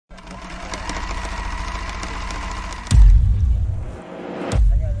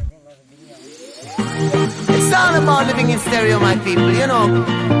about living in stereo, my people, you know.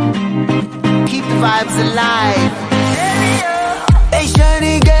 Keep the vibes alive. Hey,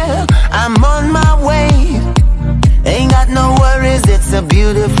 shawty girl, I'm on my way. Ain't got no worries, it's a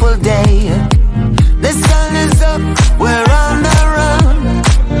beautiful day. The sun is up, we're on the run.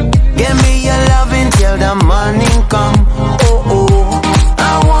 Give me your loving till the morning come. Oh, oh,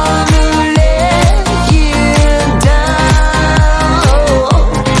 I wanna let you down.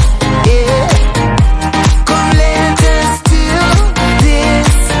 Yeah, come let us do this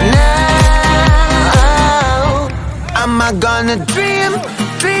now. Am I gonna dream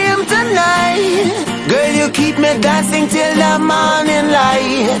tonight? Girl, you keep me dancing till the morning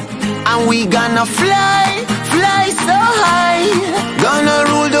light. And we gonna fly so high. Gonna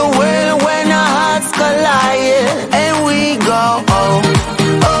rule the world when our hearts collide. And we go, oh,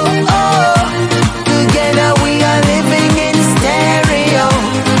 oh, oh. Together we are living in stereo.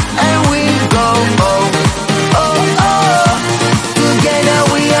 And we go, oh, oh, oh. Together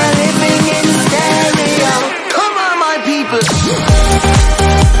we are living in stereo. Come on, my people.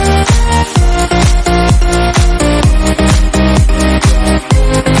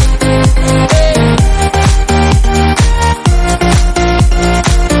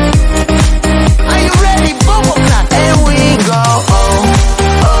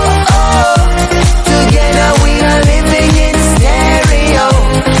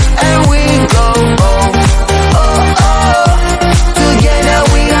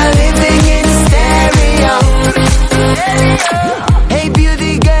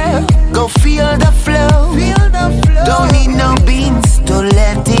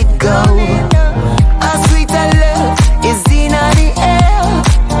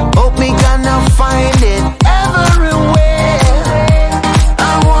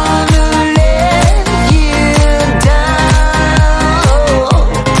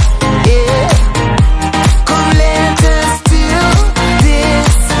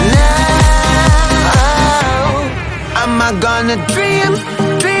 Gonna dream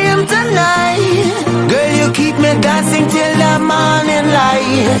tonight. Girl, you keep me dancing till the morning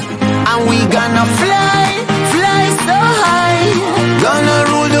light. And we gonna fly so high. Gonna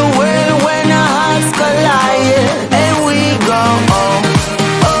rule the world when our hearts collide. And we go, oh,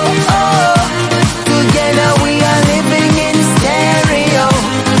 oh, oh. Together we are living in stereo.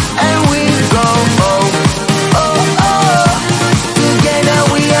 And we go, oh, oh, oh. Together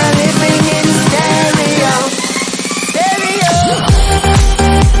we are living in stereo.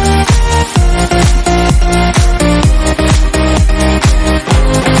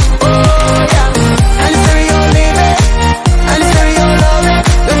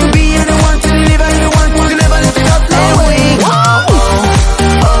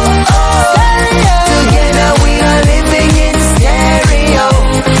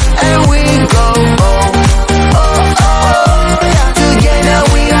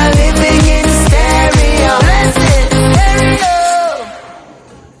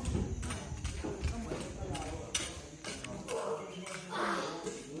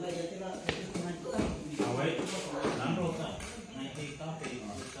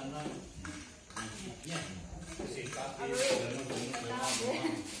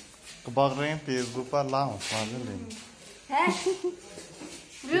 Bác rèn Facebook pa lao mà lên. Hả?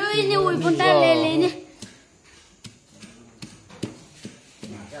 Rồi như ui con ta lên nhé.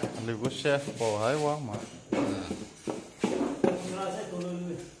 Lưu có chef bỏ hay quá mà.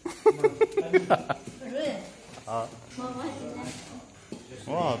 À.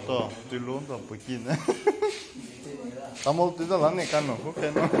 Wow, to, tôi luôn to bự kín đấy. Tao muốn tôi làm này cái nó có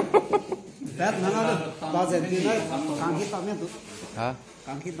cái nó. Tết nó được, bao giờ thì nó càng hít tao nhé tụi. Hả?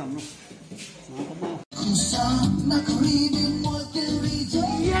 Càng hít tao luôn. Nó có bao.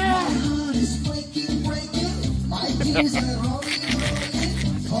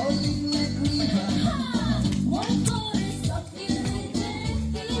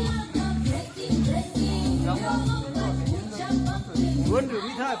 Muốn được đi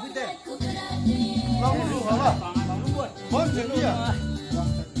thay quý tệ. Long luôn hả? Muốn chuyện gì à?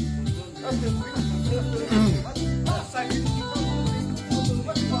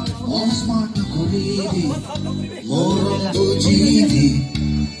 Osman Kulidi, Moro Ujidi,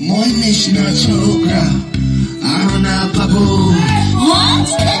 Moinishna Chokra, Aruna Babu. What?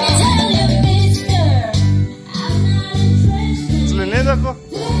 Let me tell you, mister, I'm not interested. Слилeda ko?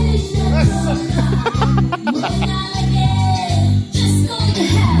 Just go to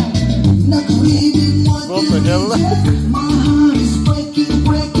hell. Go to hell. My heart is breaking,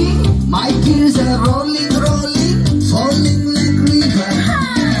 my tears are rolling, falling like river.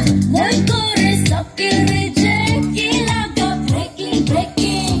 One chorus of breaking.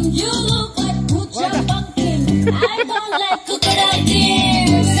 You look like Pucha Pumpkin.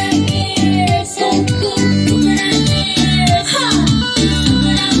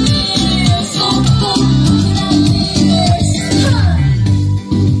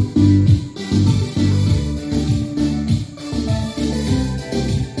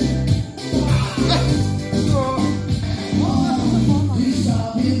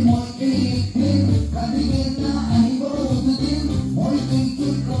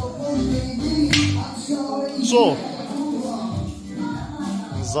 Social.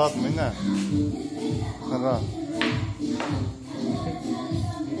 Zat mı ne? Hara.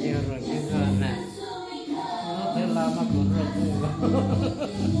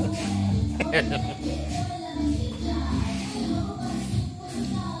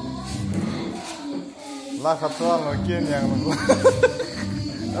 La katuan lo kian yang lo.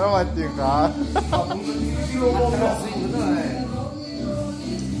 Apa tinggal?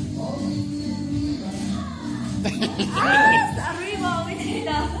 Arriba,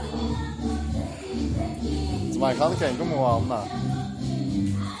 Medina. สมัยเขาแข่งก็มัวน่ะ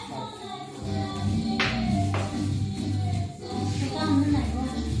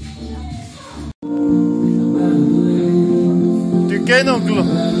Tu qu'est donc là?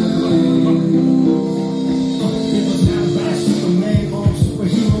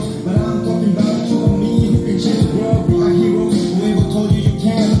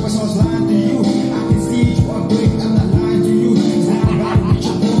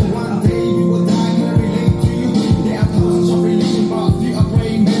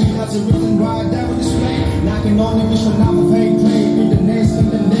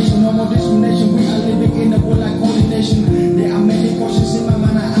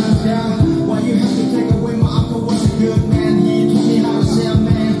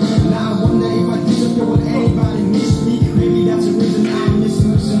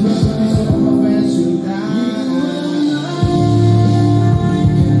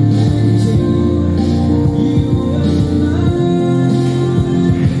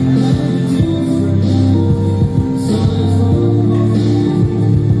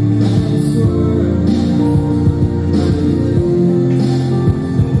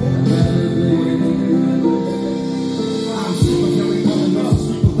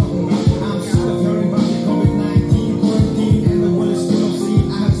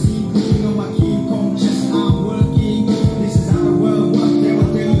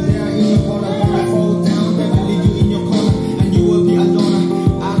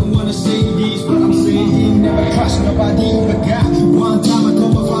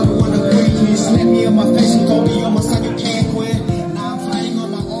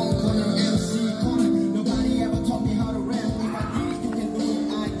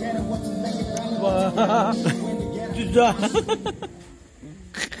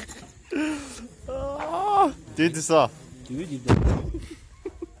 Didi sa.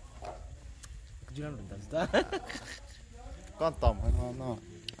 Con tầm hay nó?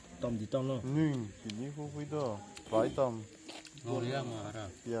 Tôm gì tôm luôn. Nương, chỉ như không phải đó. Vài tầm. Ngồi đi mà ra.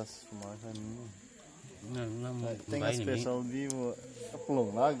 Yes, mà hay nữa. Năm Tem a special view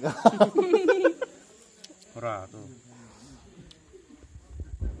upload naga. ra tu.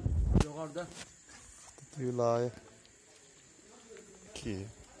 Yukarıda. Tu lai. Ki.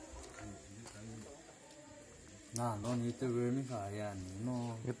 Nah, nó như tôi vừa mới phải à,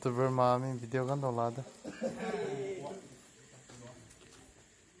 nó. YouTuber mami video kan dolada.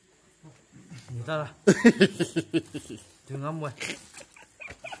 Người ta là. Đừng ngâm rồi.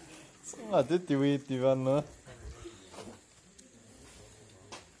 Sao thế TV tivan nữa.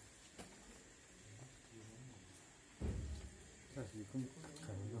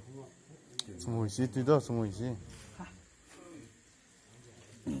 Semua isi tu dah semua isi.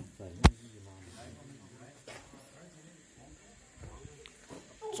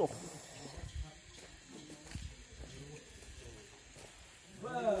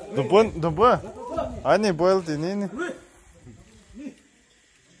 Dupun. Ani boil tini ni.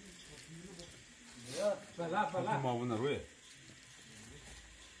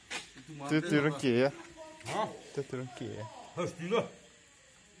 Tu turun kia. Tu turun kia.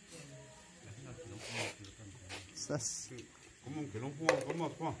 Sas.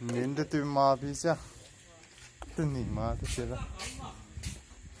 Ninde tu ma bisa. Tu ni ma tu sila.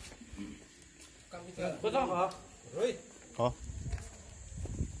 Có sao hả? Rồi. Hả?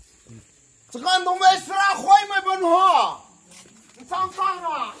 这个东北是哪会没本话？你上上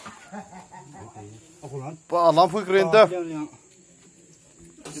啊Pa alam pun keren dah.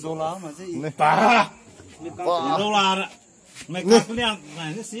 Đô la mà chứ. Ni. Pa. Pa. Đâu là đó? Mày cắt cái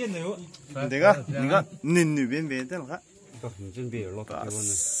này nó xí nữa. Ni kan, ni bien bien dah lah. Chân bể lo cái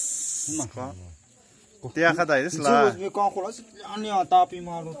Có. Tia kata itu lah. Mày con khổ lắm, anh nhà ta pi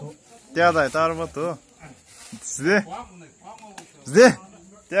mà luôn thôi. Tia dah tar apa tu? Zde.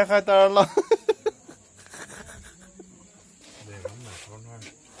 Tia kata tar lah.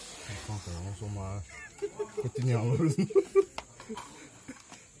 con phải nó số mà cái tin nhắn luôn.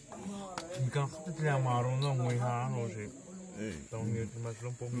 Kan cái tin nhắn mà nó ngồi hà nó chứ. Tao nghe mà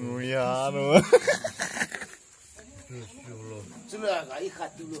không phong. Nguya nữa. Chứ là cái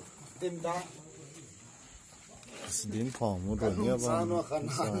khát dulu. Tìm ta. sidin pamu ro ya ba Sano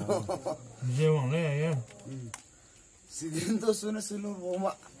kanano. Dia wang le ya. Sidin to suna silo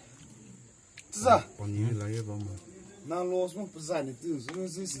roma. Tsa. Poni la ye ba mo. Na los mo pazani tu suna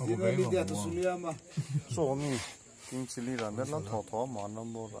si sidin na media to sulia ma. so mi kim chili ra na tho ma na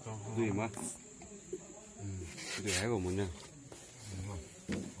mo ra Dui ma. Dui hai go mo nya.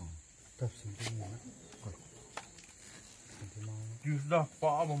 Just da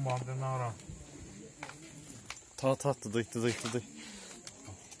pa ba ma de na ra. ta tu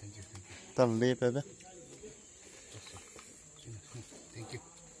tam le pe be Thank you.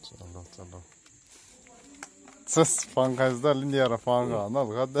 chalo sas fang ka da lin ya ra fang ga na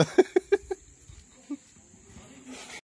ga da